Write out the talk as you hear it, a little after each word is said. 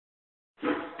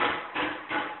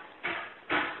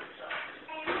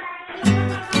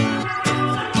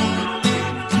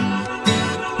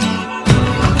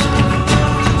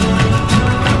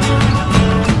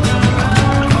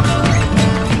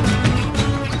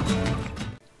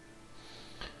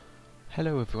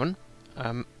Hello everyone.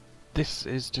 This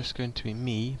is just going to be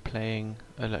me playing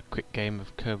a quick game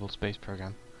of Kerbal Space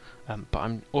Program. But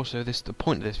I'm also the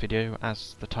point of this video,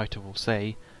 as the title will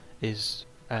say, is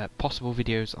possible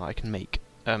videos that I can make,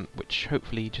 which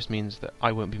hopefully just means that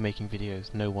I won't be making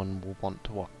videos no one will want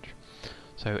to watch.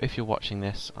 So if you're watching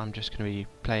this, I'm just going to be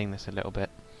playing this a little bit.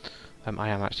 I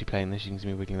am actually playing this. You can see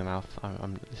me wiggling the mouth.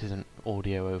 This isn't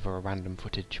audio over a random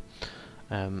footage.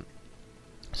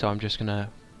 So I'm just going to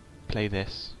play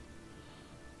this,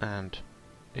 and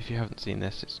if you haven't seen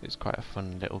this, it's quite a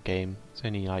fun little game. It's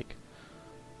only like,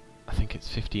 I think it's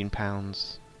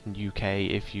 £15 in UK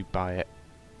if you buy it,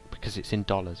 because it's in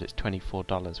dollars. It's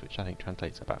 $24, which I think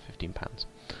translates to about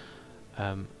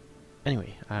 £15.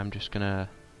 Anyway, I'm just gonna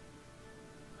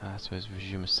I suppose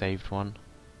resume a saved one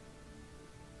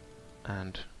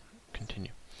and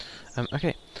continue.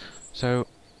 Okay, so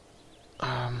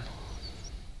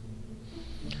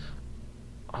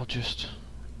I'll just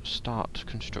start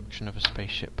construction of a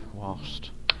spaceship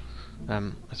whilst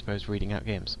I suppose reading out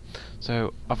games.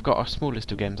 So I've got a small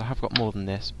list of games. I have got more than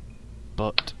this,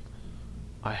 but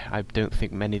I don't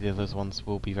think many of the other ones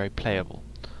will be very playable.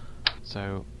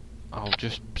 So I'll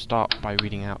just start by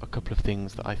reading out a couple of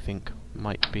things that I think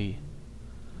might be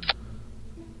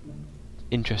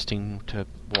interesting to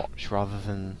watch rather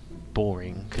than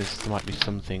boring, because there might be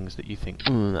some things that you think,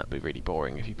 that'd be really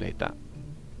boring if you played that.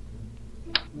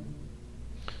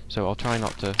 So I'll try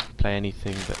not to play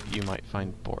anything that you might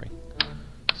find boring.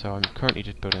 So I'm currently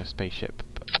just building a spaceship,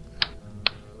 but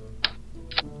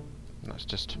that's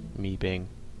just me being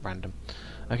random.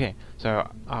 Okay,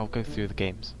 so I'll go through the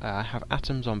games. I have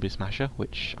Atom Zombie Smasher,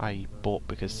 which I bought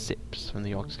because Sips from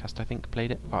the Yogscast, I think,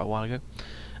 played it quite a while ago.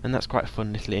 And that's quite a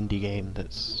fun little indie game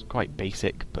that's quite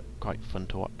basic, but quite fun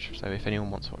to watch. So if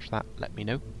anyone wants to watch that, let me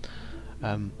know.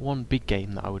 One big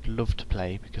game that I would love to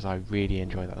play, because I really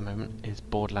enjoy that at the moment, is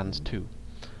Borderlands 2,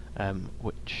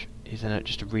 which is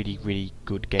just a really, really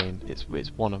good game. It's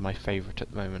one of my favourite at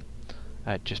the moment,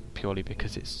 just purely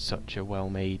because it's such a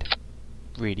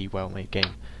really well-made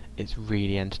game. It's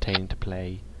really entertaining to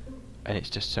play, and it's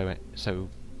just so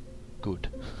good.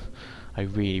 I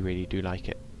really, really do like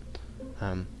it.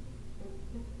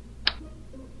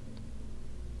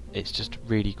 It's just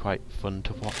really quite fun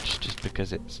to watch, just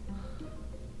because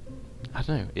I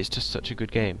don't know, it's just such a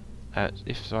good game.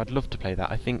 So I'd love to play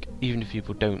that. I think even if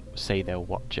people don't say they'll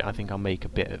watch it, I think I'll make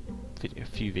a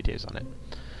few videos on it,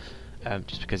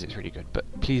 just because it's really good. But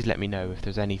please let me know if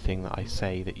there's anything that I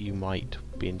say that you might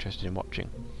be interested in watching,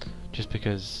 just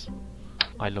because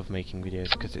I love making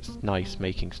videos, because it's nice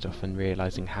making stuff and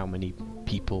realising how many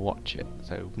people watch it.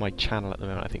 So my channel at the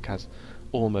moment I think has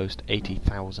almost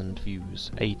 80,000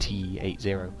 views, 80,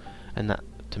 and that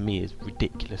to me is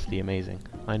ridiculously amazing.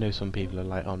 I know some people are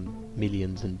like on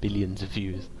millions and billions of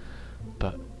views,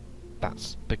 but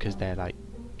that's because they're like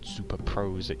super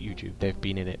pros at YouTube. They've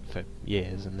been in it for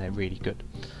years and they're really good.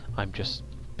 I'm just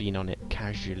been on it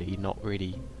casually, not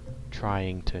really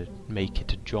trying to make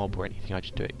it a job or anything. I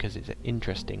just do it because it's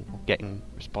interesting, getting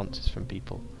responses from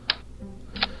people.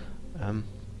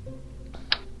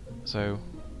 So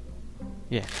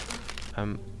yeah,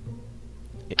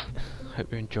 hope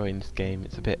you're enjoying this game.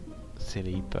 It's a bit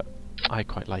silly, but I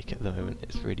quite like it at the moment.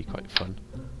 It's really quite fun.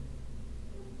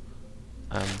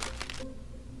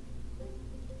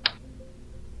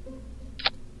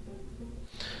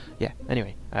 Yeah,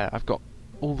 anyway, I've got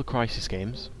all the Crysis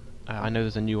games. I know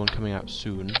there's a new one coming out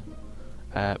soon,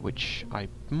 which I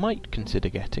might consider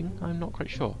getting. I'm not quite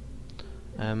sure.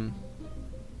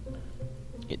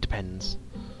 It depends.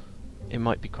 It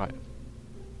might be quite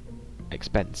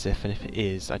expensive, and if it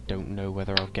is, I don't know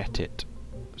whether I'll get it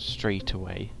straight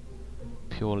away,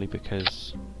 purely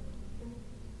because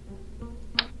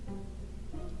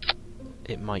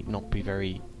it might not be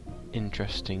very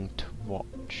interesting to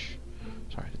watch.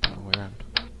 Sorry, I did the wrong way around.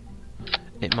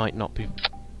 It might not be.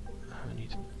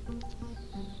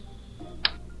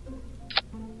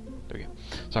 There we go.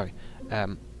 Sorry.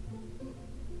 I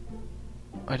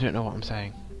don't know what I'm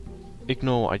saying.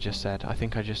 Ignore what I just said. I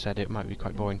think I just said it might be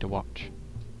quite boring to watch.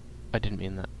 I didn't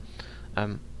mean that.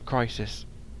 Crysis,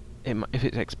 if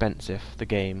it's expensive, the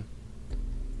game,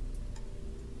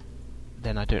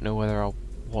 then I don't know whether I'll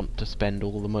want to spend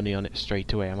all the money on it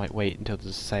straight away. I might wait until there's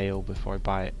a sale before I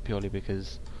buy it, purely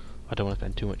because I don't want to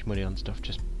spend too much money on stuff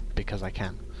just because I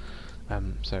can.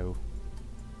 So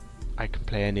I can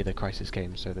play any of the Crysis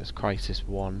games. So there's Crysis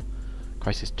 1,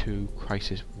 Crysis 2,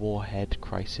 Crysis Warhead,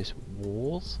 Crysis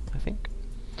Wars, I think.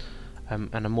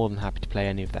 And I'm more than happy to play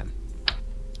any of them.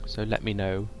 So let me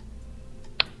know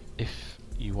if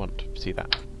you want to see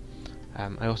that.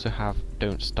 I also have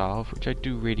Don't Starve, which I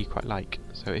do really quite like.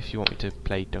 So if you want me to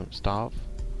play Don't Starve,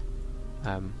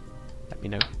 let me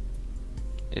know.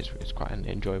 It's quite an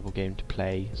enjoyable game to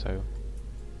play, so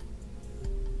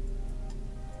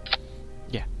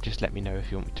yeah, just let me know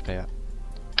if you want me to play that.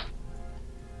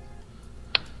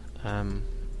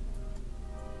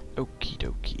 Okie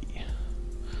dokie.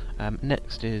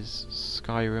 Next is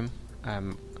Skyrim.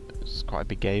 It's quite a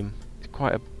big game. It's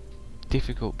quite a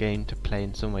difficult game to play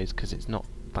in some ways because it's not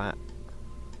that.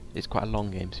 It's quite a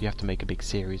long game, so you have to make a big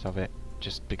series of it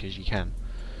just because you can.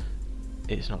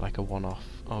 It's not like a one-off.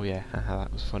 Oh yeah, haha,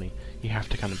 that was funny. You have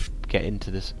to kind of get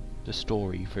into the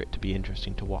story for it to be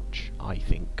interesting to watch, I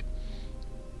think.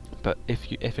 But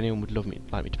if anyone would like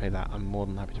me to play that, I'm more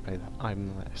than happy to play that.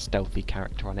 I'm a stealthy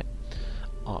character on it,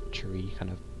 archery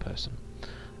kind of person.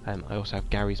 I also have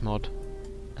Garry's Mod,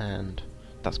 and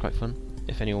that's quite fun.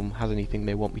 If anyone has anything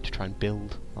they want me to try and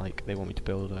build, like they want me to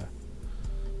build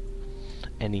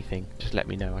anything, just let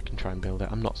me know. I can try and build it.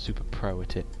 I'm not super pro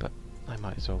at it, but I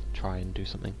might as well try and do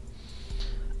something.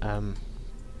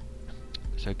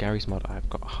 So Garry's Mod, I've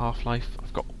got Half-Life.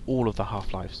 I've got all of the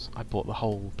Half-Lives. I bought the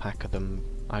whole pack of them.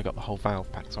 I got the whole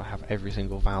Valve pack, so I have every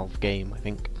single Valve game, I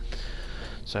think.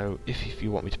 So if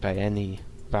you want me to play any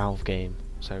Valve game,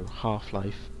 so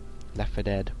Half-Life, Left 4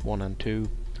 Dead 1 and 2,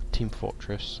 Team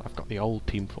Fortress, I've got the old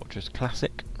Team Fortress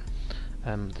Classic.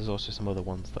 There's also some other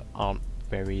ones that aren't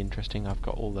very interesting. I've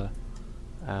got all the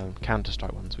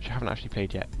Counter-Strike ones, which I haven't actually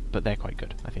played yet, but they're quite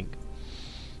good, I think.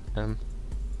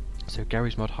 So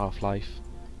Garry's Mod, Half-Life,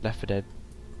 Left 4 Dead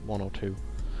 1 or 2.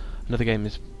 Another game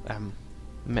is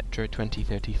Metro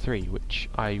 2033, which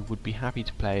I would be happy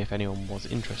to play if anyone was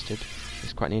interested.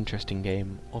 It's quite an interesting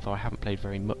game, although I haven't played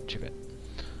very much of it.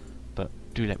 But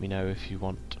do let me know if you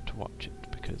want to watch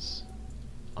it, because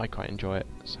I quite enjoy it,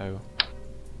 so...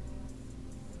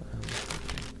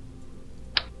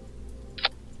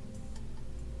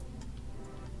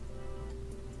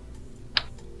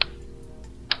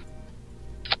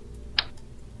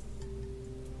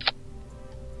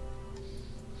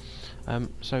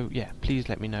 so yeah, please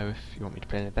let me know if you want me to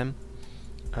play any of them.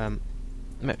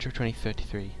 Metro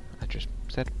 2033, I just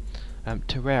said.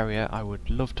 Terraria, I would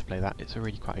love to play that. It's a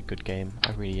really quite a good game.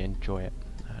 I really enjoy it.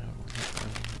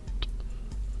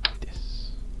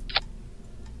 This.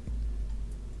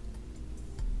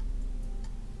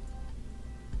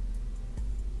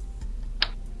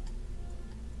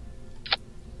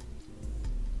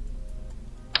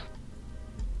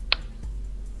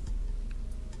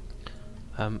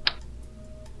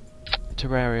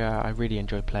 Terraria, I really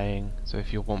enjoy playing, so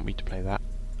if you want me to play that,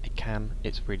 I can.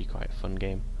 It's really quite a fun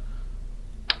game.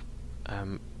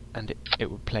 And it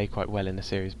would play quite well in the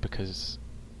series because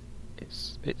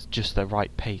it's just the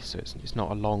right pace, so it's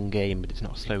not a long game, but it's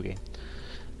not a slow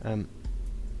game.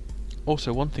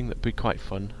 Also, one thing that would be quite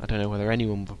fun, I don't know whether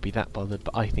anyone would be that bothered,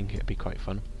 but I think it would be quite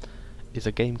fun, is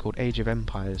a game called Age of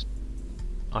Empires.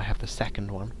 I have the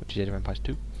second one, which is Age of Empires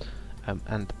 2.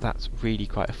 And that's really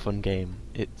quite a fun game.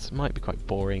 It might be quite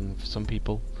boring for some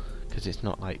people because it's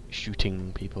not like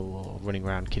shooting people or running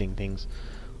around killing things.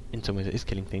 In some ways it is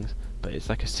killing things, but it's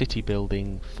like a city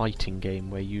building fighting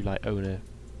game where you like own a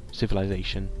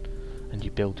civilization and you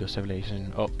build your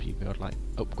civilization up. You build, like,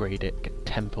 upgrade it, get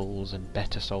temples and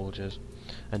better soldiers,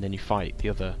 and then you fight the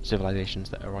other civilizations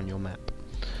that are on your map.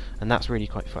 And that's really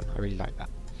quite fun. I really like that.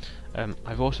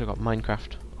 I've also got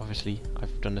Minecraft. Obviously,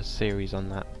 I've done a series on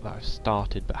that I've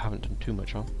started but haven't done too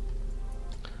much on.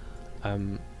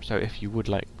 So if you would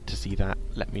like to see that,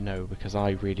 let me know, because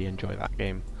I really enjoy that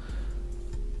game.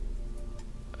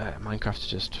 Minecraft's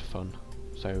just fun,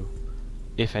 so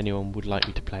if anyone would like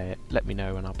me to play it, let me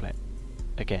know and I'll play it.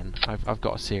 Again, I've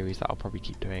got a series that I'll probably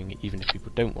keep doing, even if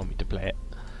people don't want me to play it,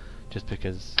 just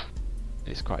because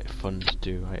it's quite fun to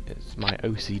do. It's my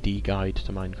OCD guide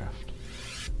to Minecraft.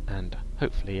 And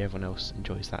hopefully everyone else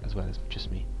enjoys that as well as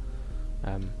just me.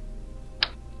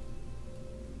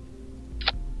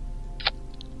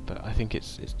 But I think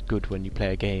it's good when you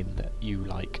play a game that you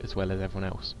like as well as everyone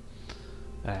else.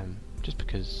 Just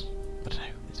because, I don't know,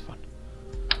 it's fun.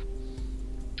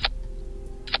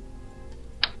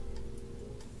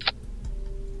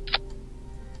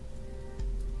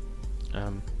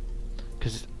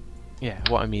 Because, yeah,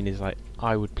 what I mean is, like,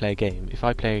 I would play a game. If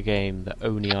I play a game that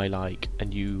only I like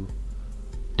and you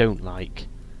don't like,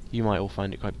 you might all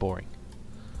find it quite boring.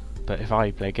 But if I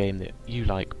play a game that you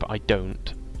like but I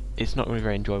don't, it's not going to be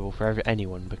very enjoyable for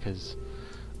anyone, because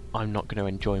I'm not going to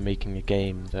enjoy making a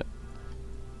game that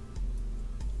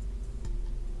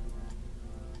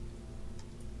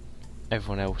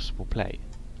everyone else will play.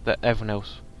 That everyone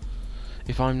else...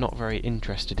 if I'm not very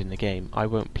interested in the game, I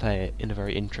won't play it in a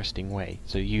very interesting way,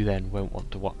 so you then won't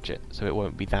want to watch it, so it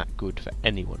won't be that good for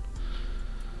anyone.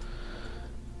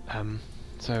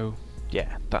 So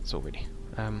yeah, that's all really.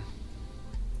 I'll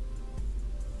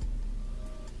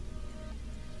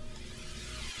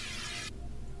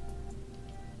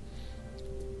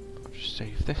just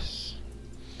save this.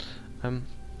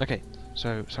 Okay,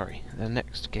 so sorry. The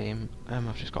next game,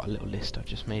 I've just got a little list I've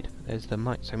just made. There's the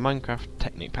Minecraft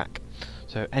Technic Pack.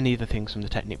 So any of the things from the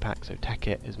Technic Pack. So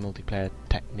Tekkit is multiplayer,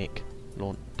 Technic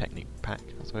Pack,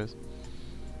 I suppose.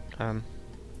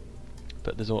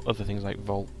 But there's other things like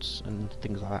vaults and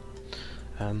things like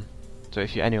that. So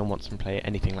if anyone wants to play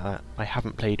anything like that, I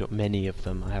haven't played many of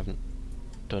them. I haven't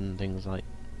done things like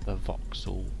the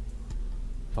Voxel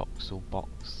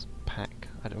Box Pack.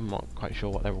 I'm not quite sure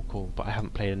what they're all called, but I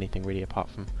haven't played anything really apart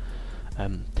from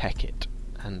Tekkit,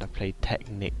 and I've played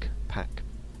Technic Pack,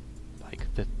 like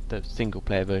the single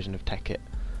player version of Tekkit,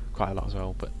 quite a lot as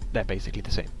well, but they're basically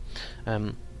the same.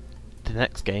 The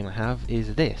next game I have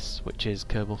is this, which is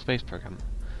Kerbal Space Program.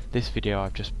 This video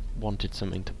I've just wanted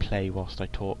something to play whilst I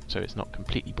talk, so it's not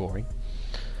completely boring.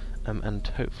 And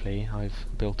hopefully I've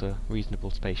built a reasonable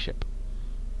spaceship,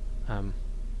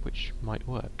 which might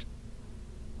work.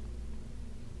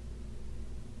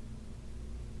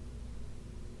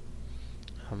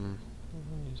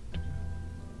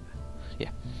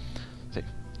 Yeah.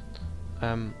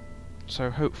 So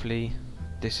hopefully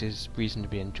this is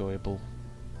reasonably enjoyable.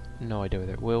 No idea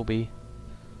whether it will be.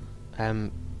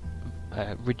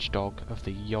 Ridge Dog of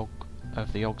the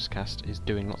Yogscast is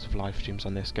doing lots of live streams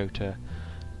on this. Go to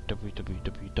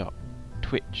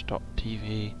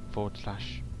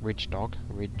www.twitch.tv/RidgeDog.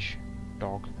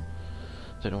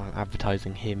 I don't know why I'm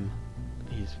advertising him.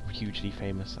 He's hugely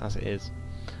famous as it is,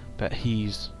 but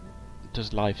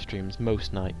does live streams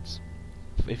most nights.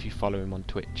 If you follow him on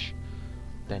Twitch,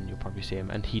 then you'll probably see him,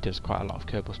 and he does quite a lot of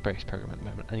Kerbal Space Program at the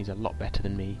moment, and he's a lot better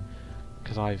than me,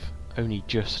 because I've only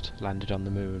just landed on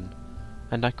the moon,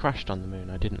 and I crashed on the moon.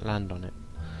 I didn't land on it,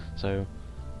 so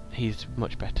he's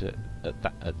much better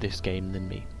at this game than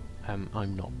me.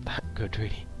 I'm not that good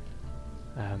really.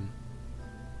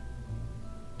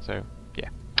 So yeah.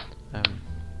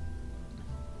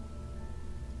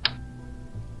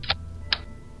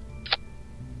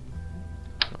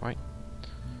 Alright.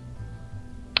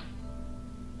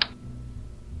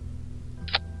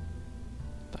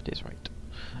 That is right.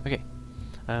 Okay.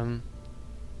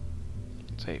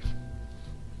 Save.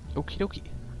 Okie dokie.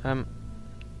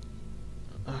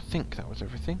 I think that was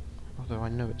everything, although I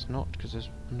know it's not, because there's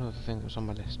another thing that was on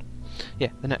my list. Yeah,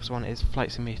 the next one is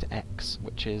Flight Simulator X,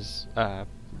 which is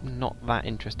not that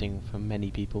interesting for many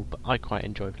people, but I quite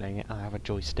enjoy playing it. I have a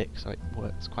joystick, so it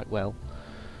works quite well,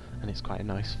 and it's quite a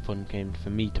nice, fun game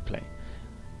for me to play.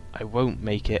 I won't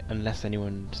make it unless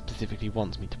anyone specifically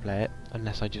wants me to play it,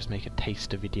 unless I just make a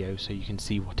taster video so you can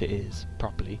see what it is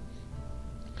properly.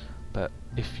 But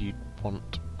if you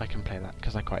want, I can play that,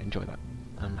 because I quite enjoy that.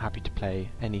 I'm happy to play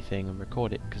anything and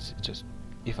record it, because it's just,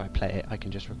 if I play it, I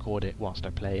can just record it whilst I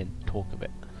play and talk a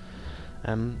bit.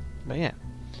 But yeah,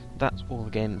 that's all the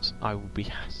games I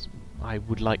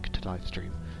would like to live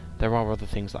stream. There are other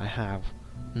things that I have.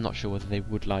 I'm not sure whether they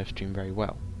would live stream very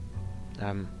well,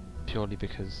 purely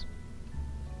because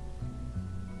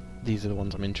these are the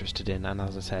ones I'm interested in, and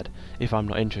as I said, if I'm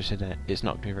not interested in it, it's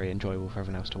not going to be very enjoyable for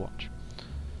everyone else to watch.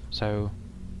 So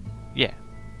yeah,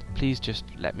 please just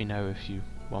let me know if you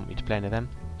want me to play any of them.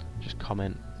 Just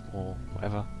comment or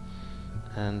whatever,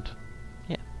 and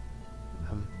yeah,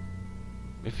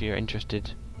 if you're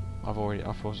interested, I've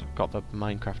also got the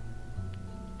Minecraft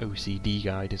OCD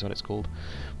guide is what it's called,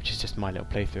 which is just my little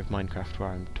playthrough of Minecraft where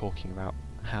I'm talking about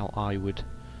how I would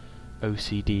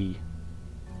OCD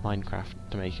Minecraft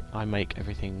to make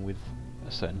everything with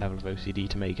a certain level of OCD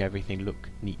to make everything look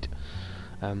neat.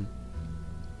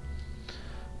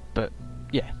 But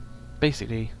yeah,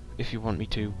 basically, if you want me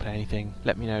to play anything,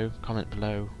 let me know, comment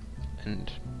below,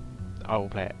 and I will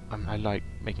play it. I like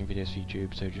making videos for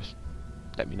YouTube, so just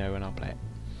let me know and I'll play it.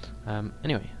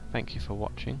 Anyway, thank you for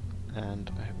watching,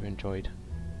 and I hope you enjoyed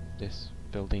this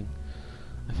building.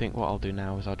 I think what I'll do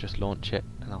now is I'll just launch it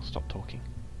and I'll stop talking.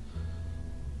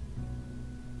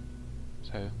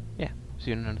 So yeah,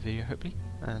 see you in another video hopefully,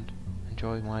 and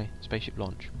enjoy my spaceship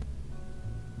launch.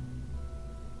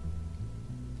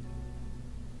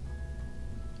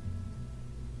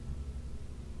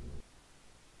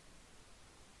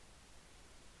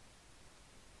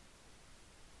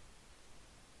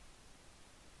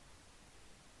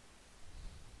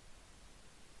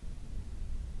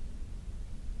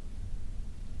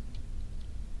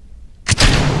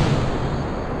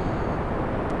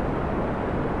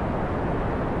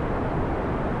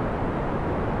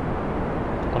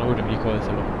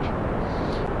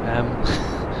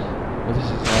 Well, this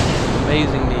is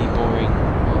amazingly boring.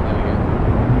 Oh, there we go.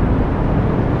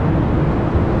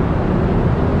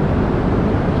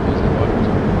 Suppose that worked.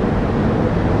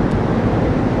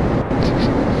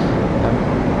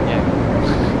 Yeah.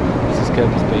 This is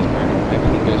Kirby Space Program.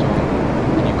 Everything goes wrong,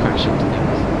 and you crash into things.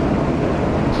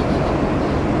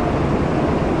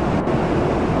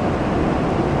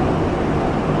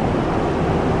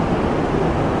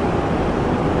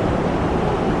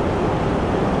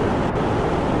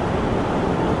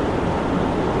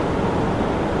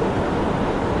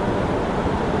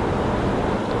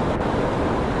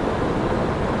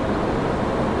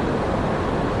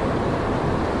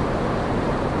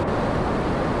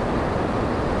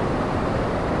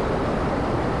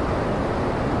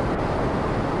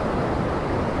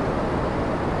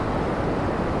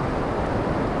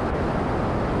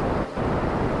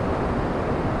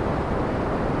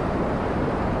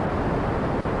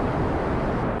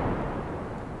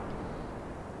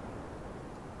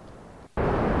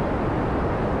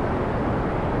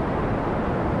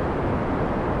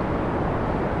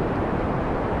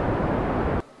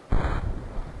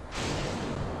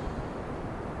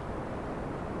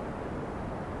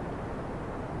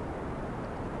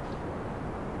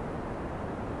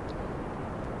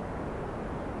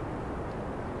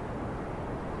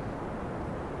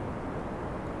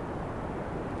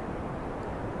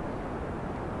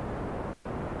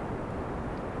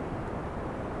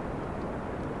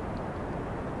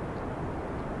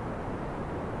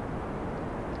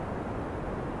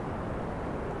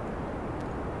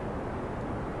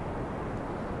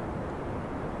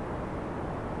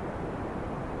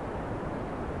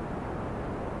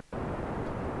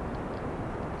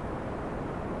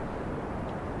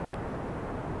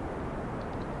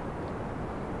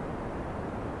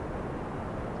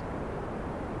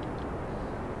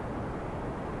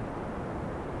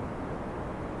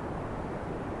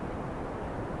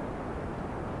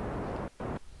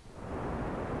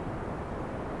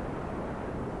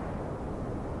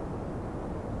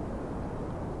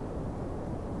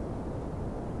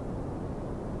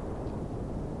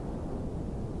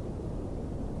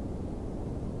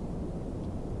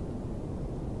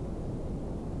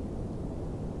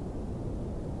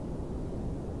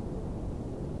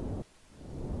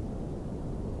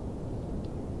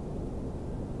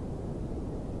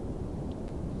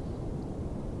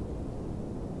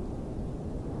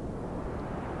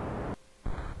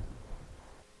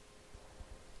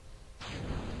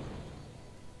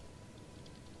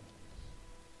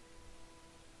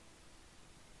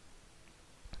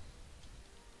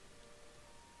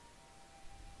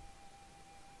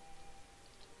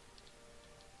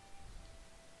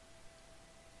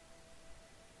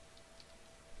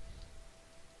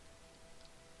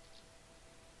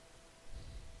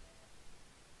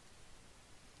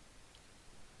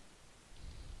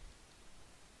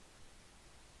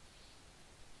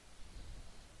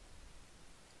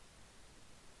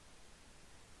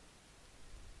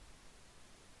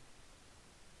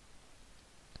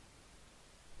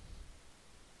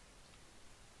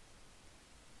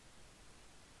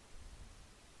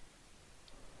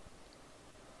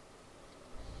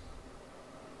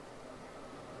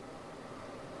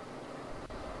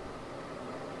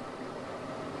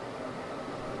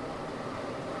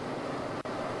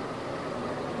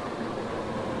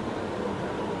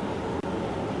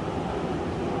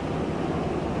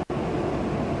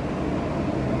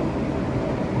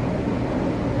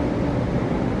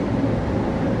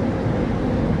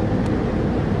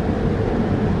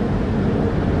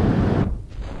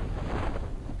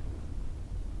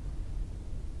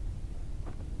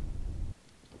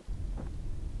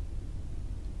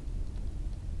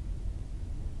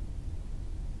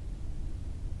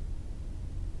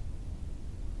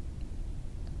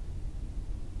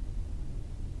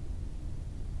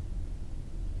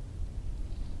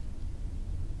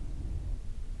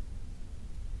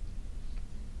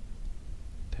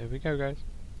 There we go, guys.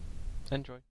 Enjoy.